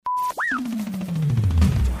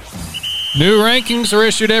New rankings are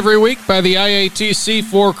issued every week by the IATC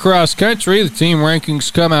for cross country. The team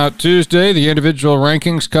rankings come out Tuesday. The individual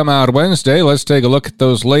rankings come out Wednesday. Let's take a look at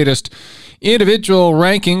those latest individual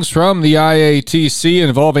rankings from the IATC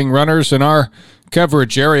involving runners in our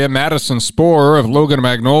coverage area. Madison Sporer of Logan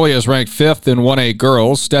Magnolia is ranked 5th in 1A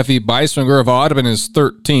girls. Steffi Beiswinger of Audubon is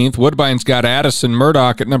 13th. Woodbine's got Addison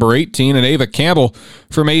Murdoch at number 18 and Ava Campbell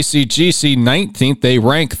from ACGC 19th. They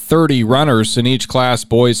rank 30 runners in each class,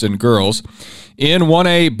 boys and girls. In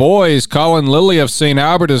 1A boys, Colin Lilly of St.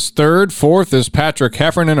 Albert is 3rd. 4th is Patrick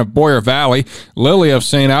Heffernan of Boyer Valley. Lilly of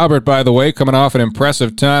St. Albert, by the way, coming off an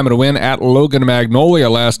impressive time and a win at Logan Magnolia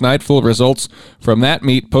last night. Full results from that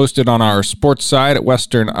meet posted on our sports side at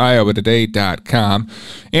westerniowatoday.com.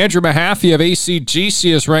 Andrew Mahaffey of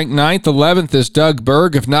ACGC is ranked 9th. 11th is Doug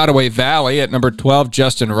Berg of Nottoway Valley. At number 12,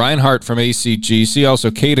 Justin Reinhardt from ACGC. Also,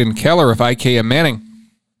 Caden Keller of IKM Manning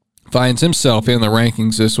finds himself in the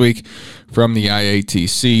rankings this week from the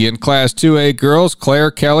IATC. In Class 2A girls,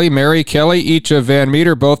 Claire Kelly, Mary Kelly, each of Van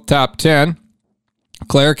Meter, both top 10.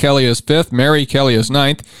 Claire Kelly is 5th, Mary Kelly is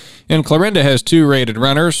 9th. And Clarinda has 2 rated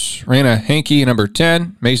runners, Raina Hankey, number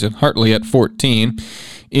 10, Mason Hartley at 14.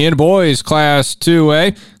 In boys Class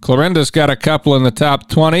 2A, Clarinda's got a couple in the top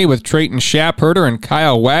 20 with Trayton Schapherter and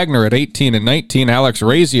Kyle Wagner at 18 and 19. Alex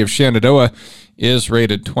Razy of Shenandoah is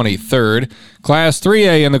rated 23rd. Class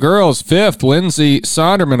 3A in the girls, 5th, Lindsay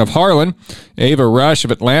Sonderman of Harlan. Ava Rush of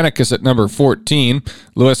Atlantic is at number 14.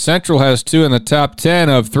 Lewis Central has 2 in the top 10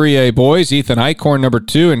 of 3A boys. Ethan Eichhorn, number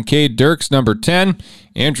 2, and Cade Dirks, number 10.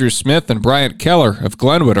 Andrew Smith and Bryant Keller of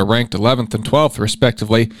Glenwood are ranked 11th and 12th,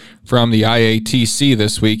 respectively, from the IATC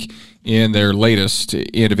this week in their latest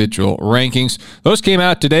individual rankings. Those came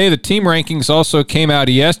out today. The team rankings also came out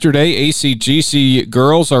yesterday. ACGC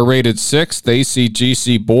girls are rated 6th. The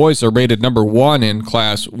ACGC boys are rated number 1 in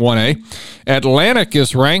Class 1A. Atlantic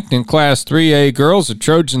is ranked in Class 3A girls. The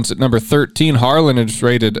Trojans at number 13. Harlan is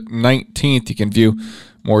rated 19th. You can view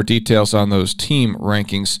more details on those team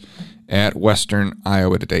rankings at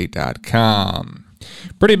westerniowatoday.com.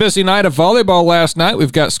 Pretty busy night of volleyball last night.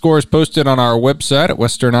 We've got scores posted on our website at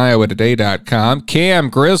westerniowatoday.com.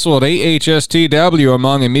 Cam Griswold, AHSTW,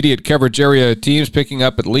 among immediate coverage area teams, picking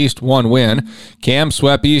up at least one win. Cam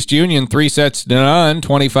swept East Union 3-0,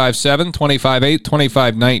 25-7, 25-8,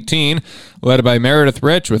 25-19, led by Meredith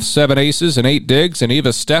Rich with 7 aces and 8 digs, and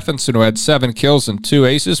Eva Stephenson, who had 7 kills and 2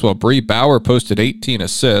 aces, while Bree Bauer posted 18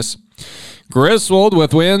 assists. Griswold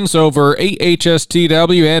with wins over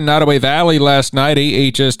AHSTW and Nottoway Valley last night.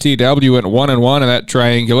 AHSTW went 1-1 in that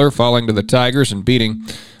triangular, falling to the Tigers and beating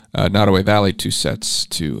Nottoway Valley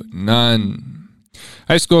 2-0.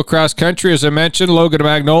 High school cross country, as I mentioned, Logan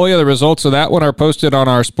Magnolia. The results of that one are posted on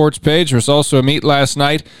our sports page. There was also a meet last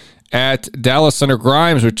night at Dallas Center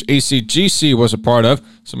Grimes, which ACGC was a part of.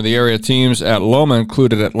 Some of the area teams at Loma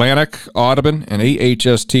included Atlantic, Audubon, and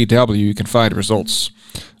AHSTW. You can find results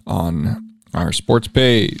on our sports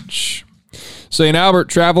page. St. Albert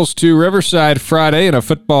travels to Riverside Friday in a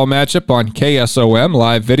football matchup on KSOM.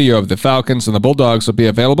 Live video of the Falcons and the Bulldogs will be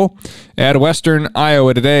available at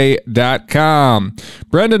westerniowatoday.com.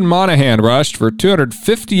 Brendan Monahan rushed for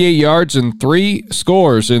 258 yards and 3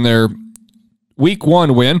 scores in their Week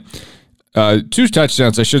 1 win. 2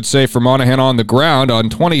 touchdowns, I should say, for Monahan on the ground on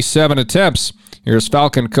 27 attempts. Here's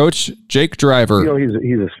Falcon coach Jake Driver.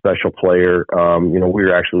 He's a special player. We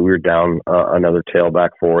were down another tailback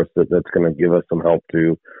for us that's going to give us some help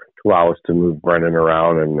to allow us to move Brendan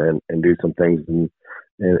around and do some things in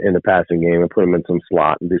the passing game and put him in some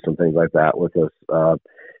slot and do some things like that with us.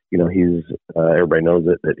 He's everybody knows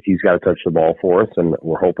that he's got to touch the ball for us, and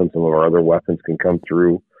we're hoping some of our other weapons can come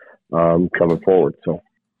through coming forward. So.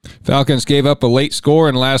 Falcons gave up a late score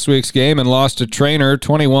in last week's game and lost to Trainer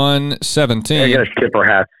 21-17. I got to tip our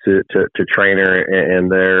hats to Trainer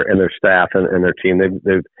and their staff and their team.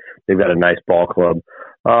 They've got a nice ball club.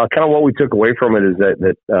 Kind of what we took away from it is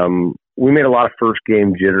that we made a lot of first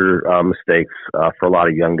game jitter mistakes for a lot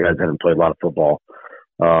of young guys that haven't played a lot of football.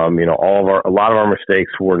 A lot of our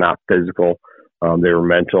mistakes were not physical. They were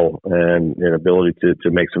mental and an ability to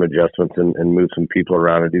make some adjustments and move some people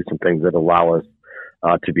around and do some things that allow us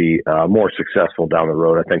to be more successful down the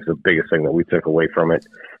road. I think is the biggest thing that we took away from it.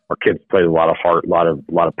 Our kids played a lot of heart, a lot of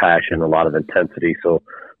passion, a lot of intensity. So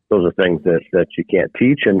those are things that you can't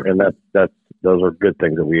teach, and those are good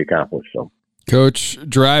things that we accomplished. So. Coach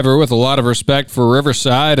Driver with a lot of respect for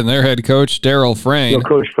Riverside and their head coach, Daryl Frayne.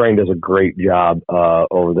 Coach Frayne does a great job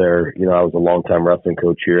over there. I was a longtime wrestling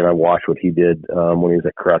coach here, and I watched what he did when he was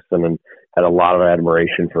at Creston and had a lot of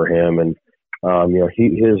admiration for him. And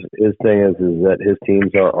his thing is that his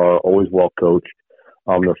teams are always well coached.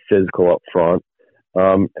 They're physical up front.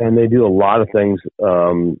 And they do a lot of things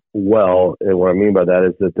well. And what I mean by that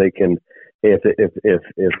is that they can, if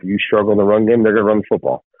you struggle in the run game, they're going to run the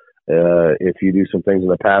football. If you do some things in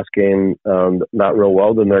the pass game not real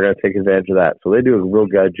well, then they're going to take advantage of that. So they do a real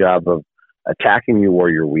good job of attacking you where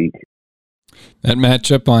you're weak. That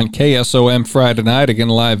matchup on KSOM Friday night, again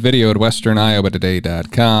live video at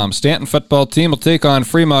westerniowatoday.com. Stanton football team will take on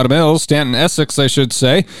Fremont Mills. Stanton Essex, I should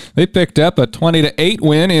say. They picked up a 20-8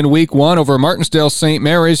 win in Week 1 over Martinsdale St.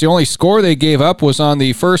 Mary's. The only score they gave up was on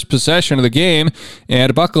the first possession of the game,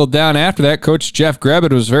 and buckled down after that. Coach Jeff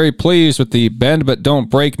Grebbett was very pleased with the bend but don't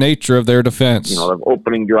break nature of their defense. The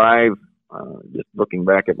opening drive, just looking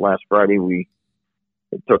back at last Friday,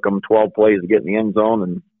 it took them 12 plays to get in the end zone,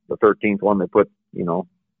 and the 13th one, they put, the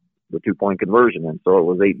 2-point conversion in. So it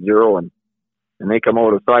was 8-0, and they come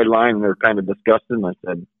over the sideline, and they're kind of disgusted, and I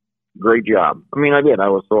said, great job. I mean, I did. I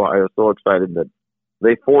was so excited that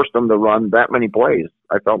they forced them to run that many plays.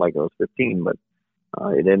 I felt like it was 15, but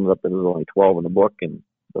it ended up that it was only 12 in the book, and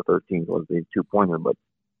the 13th was the 2-pointer. But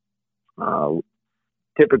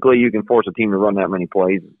typically you can force a team to run that many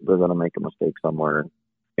plays. They're going to make a mistake somewhere.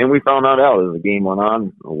 And we found that out as the game went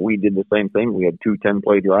on. We did the same thing. We had 2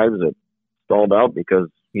 10-play drives that stalled out because,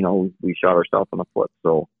 we shot ourselves in the foot.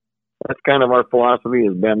 So that's kind of our philosophy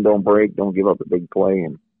is bend, don't break, don't give up a big play.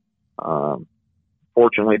 And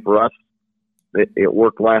fortunately for us, it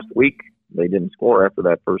worked last week. They didn't score after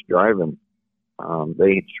that first drive, and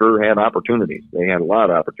they sure had opportunities. They had a lot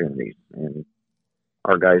of opportunities. And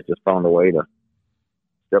our guys just found a way to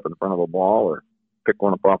step in front of a ball or pick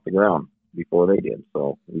one up off the ground before they did.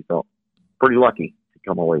 So we felt pretty lucky to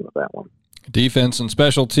come away with that one. Defense and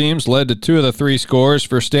special teams led to 2 of the 3 scores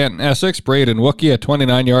for Stanton Essex. Braden Wookie, a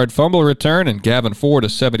 29-yard fumble return, and Gavin Ford, a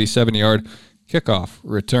 77-yard kickoff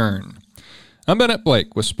return. I'm Bennett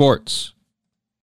Blake with sports.